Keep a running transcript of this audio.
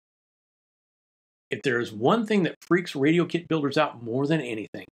If there is one thing that freaks radio kit builders out more than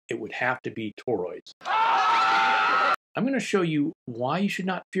anything, it would have to be toroids. I'm going to show you why you should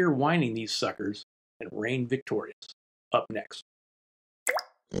not fear winding these suckers and reign victorious. Up next.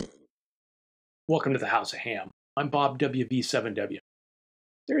 Welcome to the House of Ham. I'm Bob WB7W.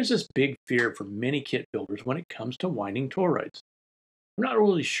 There is this big fear for many kit builders when it comes to winding toroids. I'm not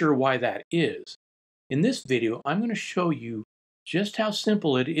really sure why that is. In this video, I'm going to show you just how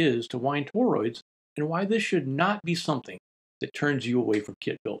simple it is to wind toroids and why this should not be something that turns you away from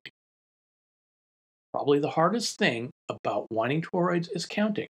kit building. Probably the hardest thing about winding toroids is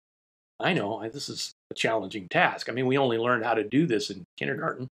counting. I know, this is a challenging task. I mean, we only learned how to do this in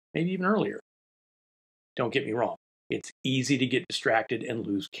kindergarten, maybe even earlier. Don't get me wrong, it's easy to get distracted and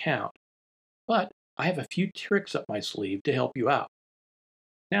lose count. But I have a few tricks up my sleeve to help you out.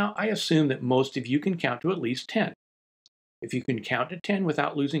 Now, I assume that most of you can count to at least 10. If you can count to 10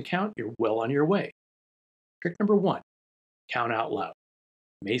 without losing count, you're well on your way. Trick number 1, count out loud.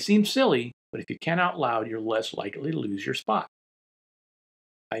 It may seem silly, but if you count out loud, you're less likely to lose your spot.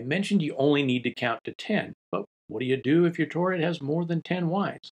 I mentioned you only need to count to 10, but what do you do if your toroid has more than 10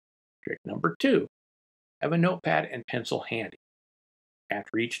 winds? Trick number 2, have a notepad and pencil handy.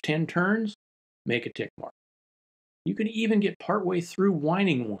 After each 10 turns, make a tick mark. You can even get partway through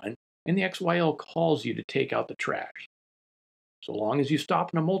winding one, and the XYL calls you to take out the trash. So long as you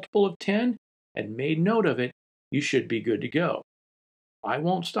stop in a multiple of 10 and made note of it, you should be good to go. I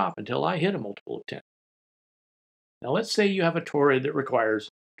won't stop until I hit a multiple of 10. Now let's say you have a toroid that requires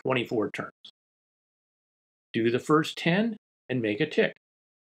 24 turns. Do the first 10 and make a tick.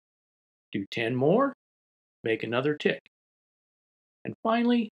 Do 10 more, make another tick. And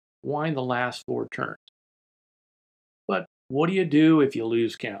finally, wind the last 4 turns. But what do you do if you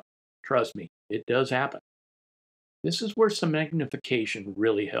lose count? Trust me, it does happen. This is where some magnification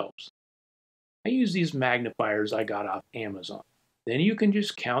really helps. I use these magnifiers I got off Amazon. Then you can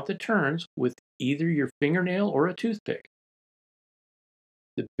just count the turns with either your fingernail or a toothpick.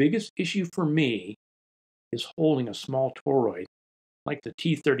 The biggest issue for me is holding a small toroid like the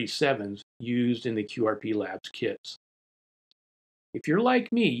T37s used in the QRP Labs kits. If you're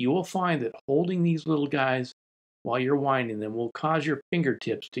like me, you will find that holding these little guys while you're winding them will cause your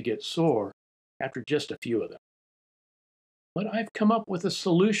fingertips to get sore after just a few of them. But I've come up with a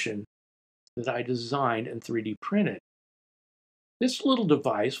solution that I designed and 3D printed. This little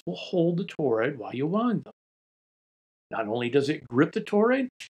device will hold the toroid while you wind them. Not only does it grip the toroid,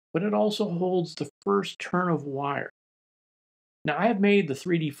 but it also holds the first turn of wire. Now, I have made the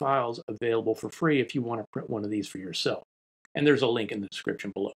 3D files available for free if you want to print one of these for yourself, and there's a link in the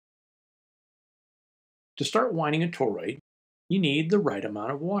description below. To start winding a toroid, you need the right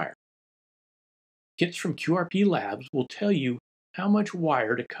amount of wire. Kits from QRP Labs will tell you how much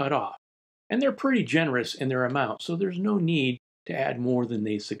wire to cut off, and they're pretty generous in their amount, so there's no need to add more than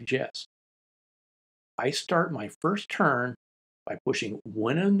they suggest. I start my first turn by pushing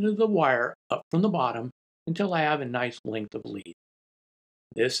one end of the wire up from the bottom until I have a nice length of lead.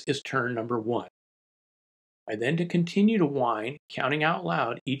 This is turn number 1. I then continue to wind, counting out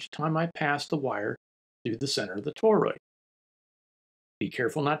loud each time I pass the wire through the center of the toroid. Be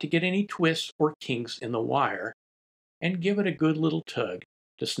careful not to get any twists or kinks in the wire, and give it a good little tug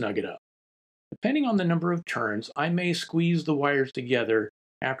to snug it up. Depending on the number of turns, I may squeeze the wires together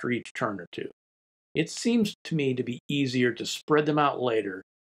after each turn or two. It seems to me to be easier to spread them out later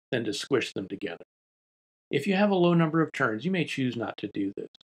than to squish them together. If you have a low number of turns, you may choose not to do this.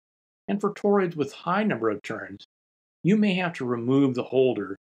 And for toroids with high number of turns, you may have to remove the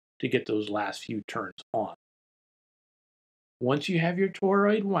holder to get those last few turns on. Once you have your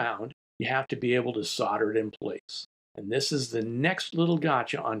toroid wound, you have to be able to solder it in place. And this is the next little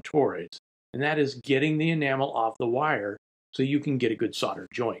gotcha on toroids, and that is getting the enamel off the wire so you can get a good solder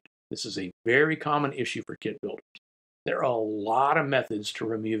joint. This is a very common issue for kit builders. There are a lot of methods to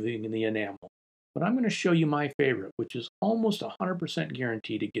removing the enamel, but I'm going to show you my favorite, which is almost 100%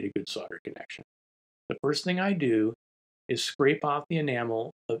 guaranteed to get a good solder connection. The first thing I do is scrape off the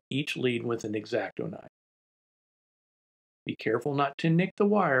enamel of each lead with an X-Acto knife. Be careful not to nick the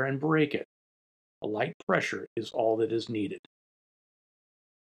wire and break it. A light pressure is all that is needed.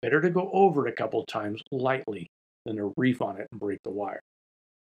 Better to go over it a couple times lightly than to reef on it and break the wire.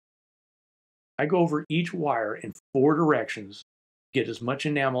 I go over each wire in 4 directions to get as much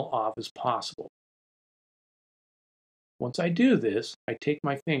enamel off as possible. Once I do this, I take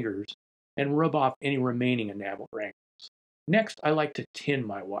my fingers and rub off any remaining enamel granules. Next, I like to tin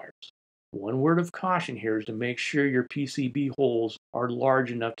my wires. One word of caution here is to make sure your PCB holes are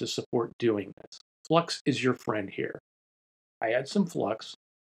large enough to support doing this. Flux is your friend here. I add some flux,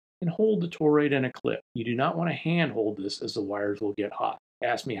 and hold the toroid in a clip. You do not want to hand hold this as the wires will get hot.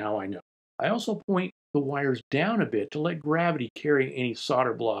 Ask me how I know. I also point the wires down a bit to let gravity carry any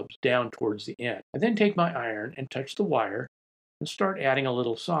solder blobs down towards the end. I then take my iron and touch the wire and start adding a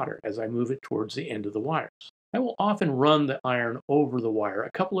little solder as I move it towards the end of the wires. I will often run the iron over the wire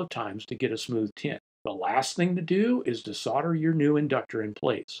a couple of times to get a smooth tint. The last thing to do is to solder your new inductor in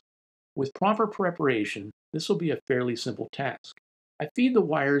place. With proper preparation, this will be a fairly simple task. I feed the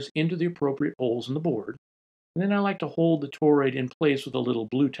wires into the appropriate holes in the board, and then I like to hold the toroid in place with a little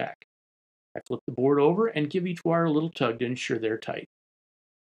blue tack. I flip the board over and give each wire a little tug to ensure they're tight.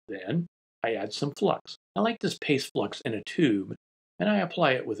 Then I add some flux. I like this paste flux in a tube, and I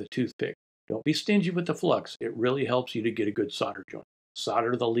apply it with a toothpick. Don't be stingy with the flux. It really helps you to get a good solder joint.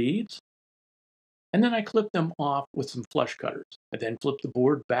 Solder the leads, and then I clip them off with some flush cutters. I then flip the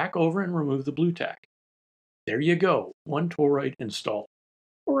board back over and remove the blue tack. There you go, one toroid installed.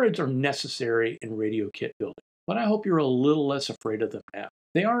 Toroids are necessary in radio kit building, but I hope you're a little less afraid of them now.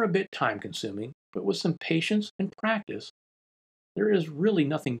 They are a bit time consuming, but with some patience and practice, there is really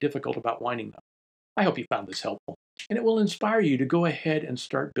nothing difficult about winding them. I hope you found this helpful, and it will inspire you to go ahead and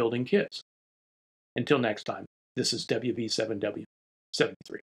start building kits. Until next time, this is WV7W73.